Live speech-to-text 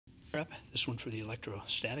This one for the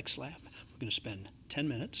electrostatics lab. We're going to spend 10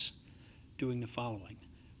 minutes doing the following.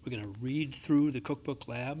 We're going to read through the cookbook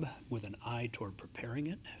lab with an eye toward preparing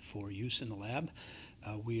it for use in the lab.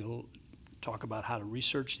 We'll talk about how to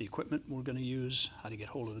research the equipment we're going to use, how to get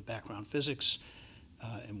hold of the background physics,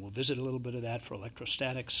 and we'll visit a little bit of that for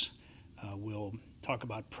electrostatics. We'll talk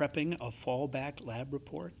about prepping a fallback lab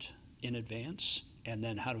report in advance, and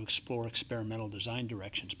then how to explore experimental design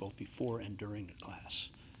directions both before and during the class.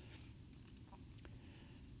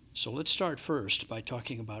 So let's start first by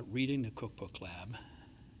talking about reading the cookbook lab.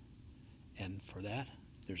 And for that,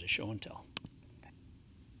 there's a show and tell.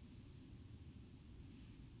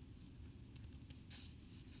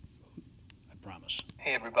 I promise.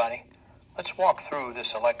 Hey everybody, let's walk through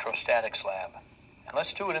this electrostatics lab. And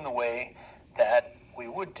let's do it in the way that we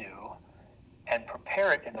would do and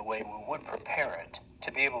prepare it in the way we would prepare it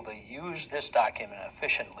to be able to use this document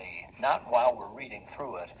efficiently, not while we're reading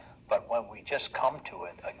through it, but when we just come to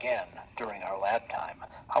it again during our lab time.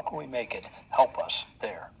 How can we make it help us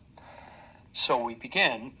there? So we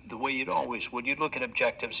begin the way you'd always would. You'd look at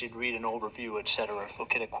objectives, you'd read an overview, etc.,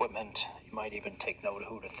 look at equipment, you might even take note of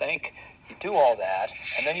who to thank. You do all that,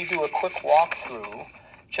 and then you do a quick walkthrough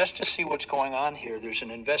just to see what's going on here. There's an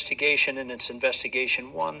investigation, and it's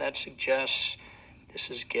investigation 1 that suggests this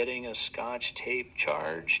is getting a Scotch tape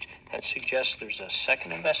charged. That suggests there's a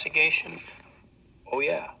second investigation. Oh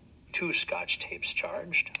yeah, 2 Scotch tapes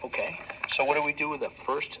charged. Okay, so what do we do with the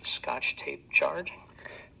first Scotch tape charge?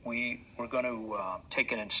 We're going to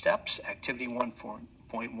take it in steps. Activity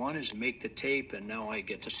 1.1 is make the tape, and now I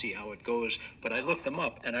get to see how it goes. But I look them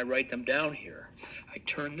up, and I write them down here. I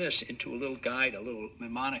turn this into a little guide, a little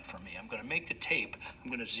mnemonic for me. I'm going to make the tape. I'm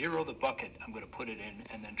going to zero the bucket. I'm going to put it in,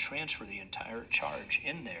 and then transfer the entire charge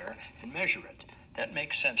in there and measure it. That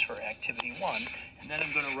makes sense for activity 1. And then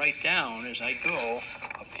I'm going to write down, as I go,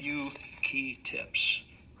 a few key tips,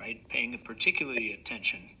 right? Paying particularly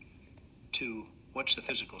attention to what's the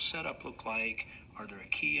physical setup look like? Are there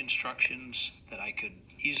key instructions that I could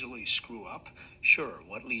easily screw up? Sure,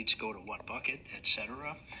 what leads go to what bucket,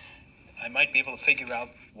 etc. I might be able to figure out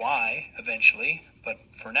why eventually, but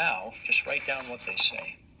for now, just write down what they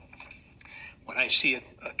say. When I see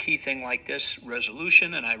a key thing like this,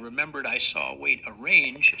 resolution, and I remembered I saw, wait, a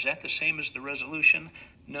range, is that the same as the resolution?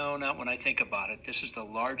 No, not when I think about it. This is the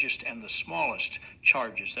largest and the smallest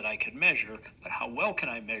charges that I could measure, but how well can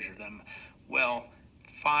I measure them? Well,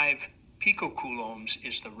 5 picocoulombs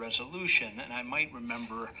is the resolution, and I might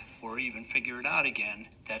remember or even figure it out again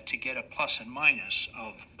that to get a plus and minus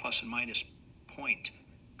of plus or minus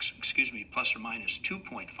 2.5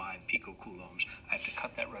 picocoulombs, I have to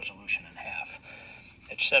cut that resolution in half,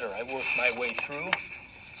 etc. I work my way through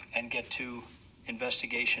and get to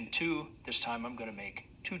investigation 2. This time I'm going to make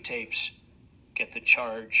 2 tapes, get the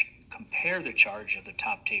charge, compare the charge of the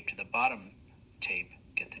top tape to the bottom tape,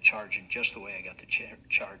 get the charge in just the way I got the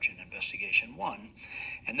charge in investigation 1.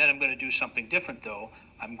 And then I'm going to do something different though.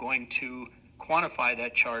 I'm going to quantify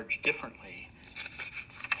that charge differently.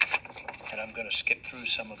 And I'm going to skip through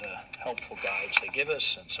some of the helpful guides they give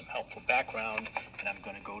us and some helpful background. And I'm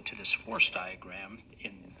going to go to this force diagram,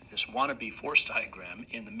 in this wannabe force diagram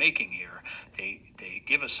in the making here. They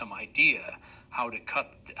give us some idea how to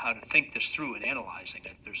think this through and analyzing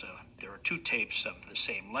it. There are 2 tapes of the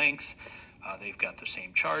same length. They've got the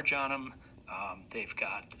same charge on them. They've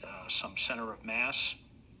got some center of mass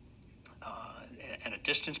and a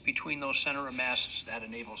distance between those center of masses. That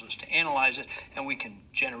enables us to analyze it, and we can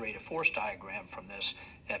generate a force diagram from this,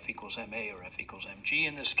 F equals ma or F equals mg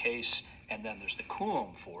in this case. And then there's the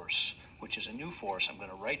Coulomb force, which is a new force. I'm going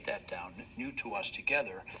to write that down, new to us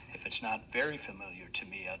together. If it's not very familiar to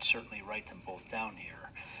me, I'd certainly write them both down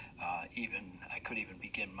here. I could even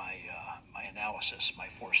begin my analysis, my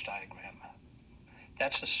force diagram.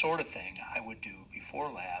 That's the sort of thing I would do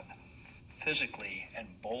before lab, physically and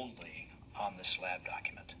boldly on this lab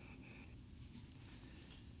document.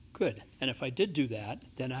 Good. And if I did do that,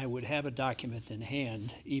 then I would have a document in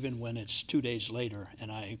hand even when it's 2 days later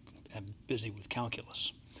and I am busy with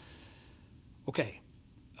calculus. Okay.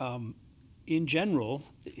 In general,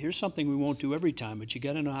 here's something we won't do every time, but you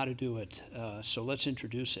got to know how to do it. So let's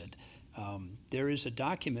introduce it. There is a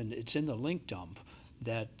document, it's in the link dump,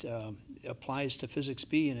 that applies to Physics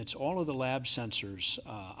B, and it's all of the lab sensors,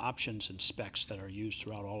 options and specs that are used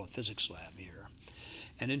throughout all of physics lab here.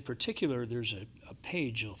 And in particular, there's a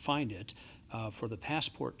page, you'll find it, for the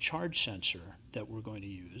passport charge sensor that we're going to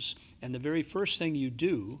use. And the very first thing you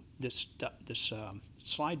do, this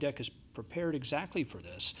slide deck is prepared exactly for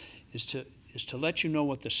this, is is to let you know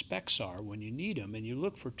what the specs are when you need them, and you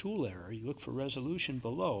look for tool error, you look for resolution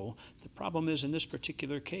below. The problem is, in this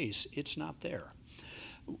particular case, it's not there.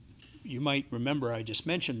 You might remember I just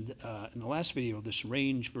mentioned in the last video this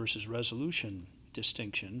range versus resolution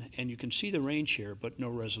distinction, and you can see the range here but no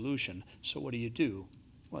resolution. So what do?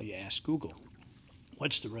 Well, you ask Google,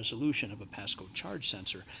 what's the resolution of a passcode charge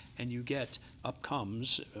sensor? And you get, up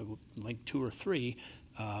comes, link 2 or 3,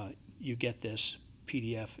 you get this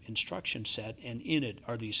PDF instruction set, and in it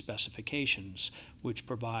are these specifications which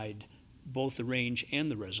provide both the range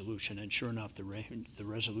and the resolution, and sure enough the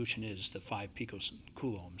resolution is the 5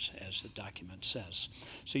 picocoulombs as the document says.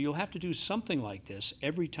 So you'll have to do something like this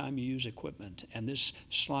every time you use equipment, and this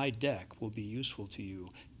slide deck will be useful to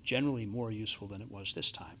you, generally more useful than it was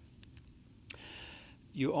this time.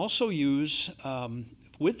 You also use,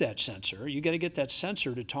 with that sensor, you got to get that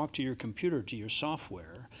sensor to talk to your computer, to your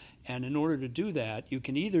software. And in order to do that, you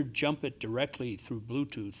can either jump it directly through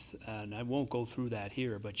Bluetooth, and I won't go through that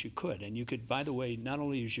here, but you could. And you could, by the way, not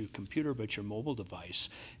only use your computer, but your mobile device.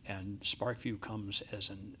 And SparkView comes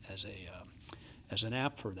as an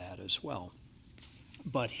app for that as well.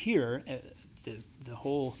 But here, the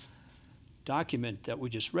whole document that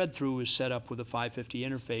we just read through is set up with a 550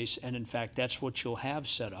 interface, and in fact, that's what you'll have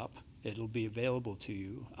set up. It'll be available to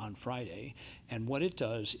you on Friday. And what it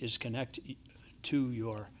does is connect to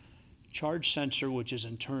your charge sensor, which is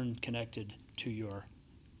in turn connected to your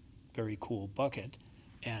very cool bucket,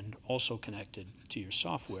 and also connected to your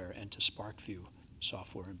software and to SparkView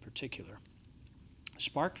software in particular.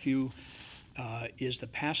 SparkView is the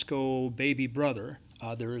Pasco baby brother.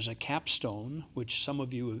 There is a capstone, which some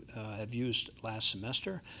of you have used last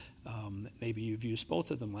semester. Maybe you've used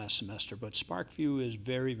both of them last semester, but SparkView is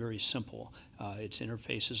very, very simple. Its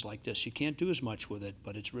interface is like this. You can't do as much with it,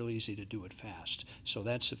 but it's really easy to do it fast. So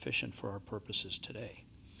that's sufficient for our purposes today.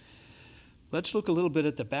 Let's look a little bit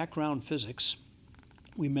at the background physics.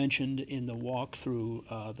 We mentioned in the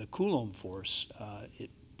walkthrough the Coulomb force.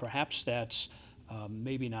 Perhaps that's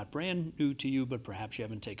maybe not brand new to you, but perhaps you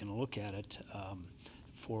haven't taken a look at it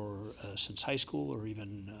since high school, or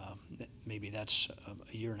even maybe that's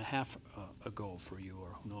a year and a half ago for you, or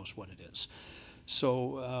who knows what it is.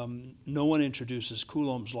 So no one introduces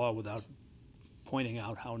Coulomb's law without pointing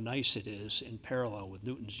out how nice it is in parallel with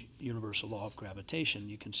Newton's universal law of gravitation.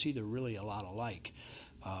 You can see they're really a lot alike.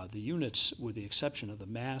 The units, with the exception of the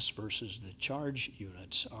mass versus the charge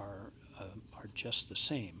units, are just the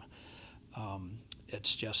same.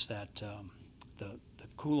 It's just that the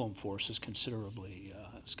Coulomb force is considerably,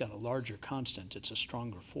 it's got a larger constant, it's a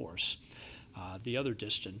stronger force. The other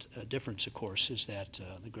difference, of course, is that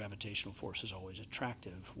the gravitational force is always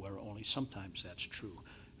attractive, where only sometimes that's true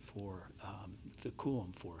for the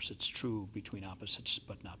Coulomb force. It's true between opposites,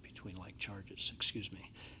 but not between like charges. Excuse me.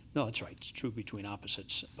 No, that's right. It's true between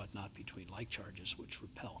opposites, but not between like charges, which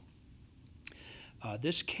repel.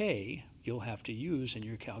 This K you'll have to use in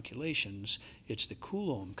your calculations. It's the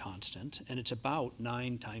Coulomb constant, and it's about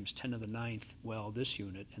 9 times 10 to the 9th, well, this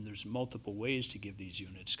unit, and there's multiple ways to give these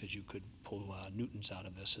units because you could pull newtons out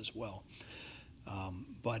of this as well.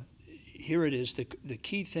 But here it is. The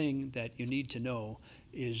key thing that you need to know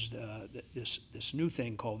is this new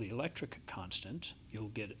thing called the electric constant. You'll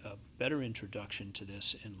get a better introduction to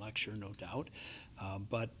this in lecture, no doubt.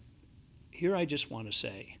 But here I just want to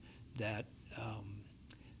say that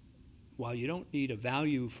while you don't need a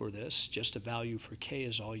value for this, just a value for K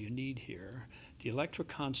is all you need here, the electric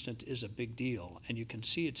constant is a big deal, and you can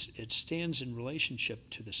see it stands in relationship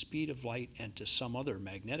to the speed of light and to some other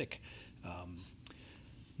magnetic,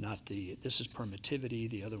 this is permittivity,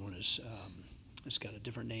 the other one is, it's got a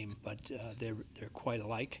different name, but they're quite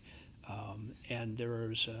alike. And there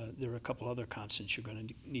are a couple other constants you're going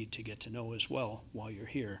to need to get to know as well while you're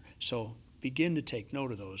here. So begin to take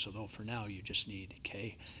note of those, although for now you just need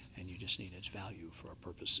K, and you just need its value for our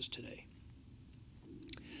purposes today.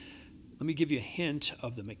 Let me give you a hint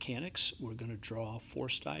of the mechanics. We're going to draw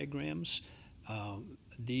force diagrams.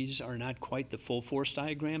 These are not quite the full force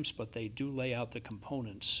diagrams, but they do lay out the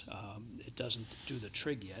components. It doesn't do the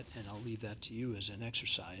trig yet, and I'll leave that to you as an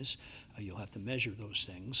exercise. You'll have to measure those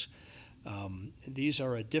things. These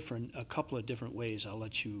are a couple of different ways. I'll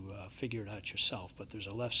let you figure it out yourself, but there's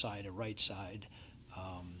a left side, a right side,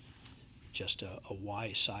 just a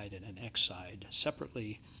y side and an x side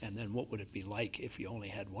separately, and then what would it be like if you only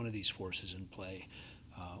had one of these forces in play,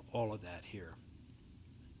 all of that here.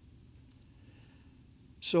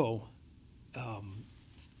 So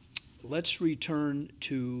let's return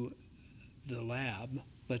to the lab.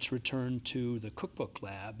 Let's return to the cookbook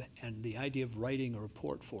lab and the idea of writing a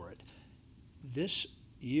report for it. This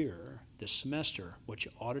year, this semester, what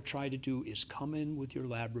you ought to try to do is come in with your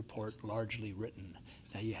lab report largely written.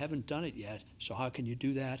 Now, you haven't done it yet, so how can you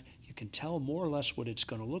do that? You can tell more or less what it's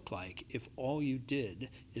going to look like if all you did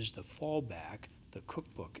is the fallback, the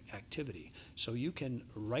cookbook activity. So you can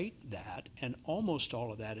write that, and almost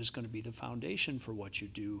all of that is going to be the foundation for what you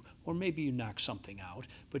do, or maybe you knock something out,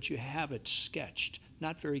 but you have it sketched,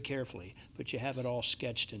 not very carefully, but you have it all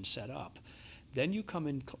sketched and set up. Then you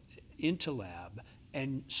come into lab,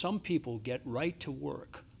 and some people get right to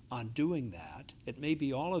work on doing that. It may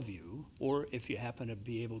be all of you, or if you happen to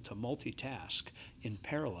be able to multitask in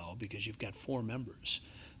parallel because you've got 4 members.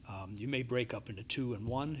 You may break up into 2 and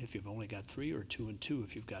 1 if you've only got 3, or 2 and 2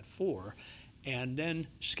 if you've got 4, and then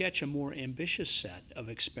sketch a more ambitious set of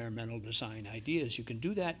experimental design ideas. You can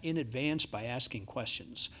do that in advance by asking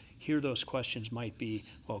questions. Here those questions might be,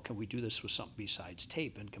 well, can we do this with something besides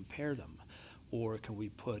tape and compare them? Or can we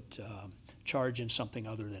put charge in something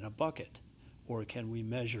other than a bucket? Or can we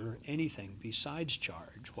measure anything besides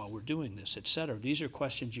charge while we're doing this, et cetera? These are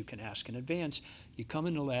questions you can ask in advance. You come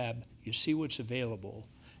in the lab, you see what's available,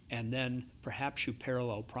 and then perhaps you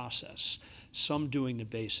parallel process, some doing the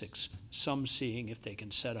basics, some seeing if they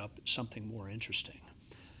can set up something more interesting.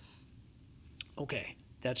 Okay,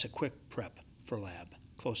 that's a quick prep for lab,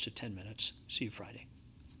 close to 10 minutes. See you Friday.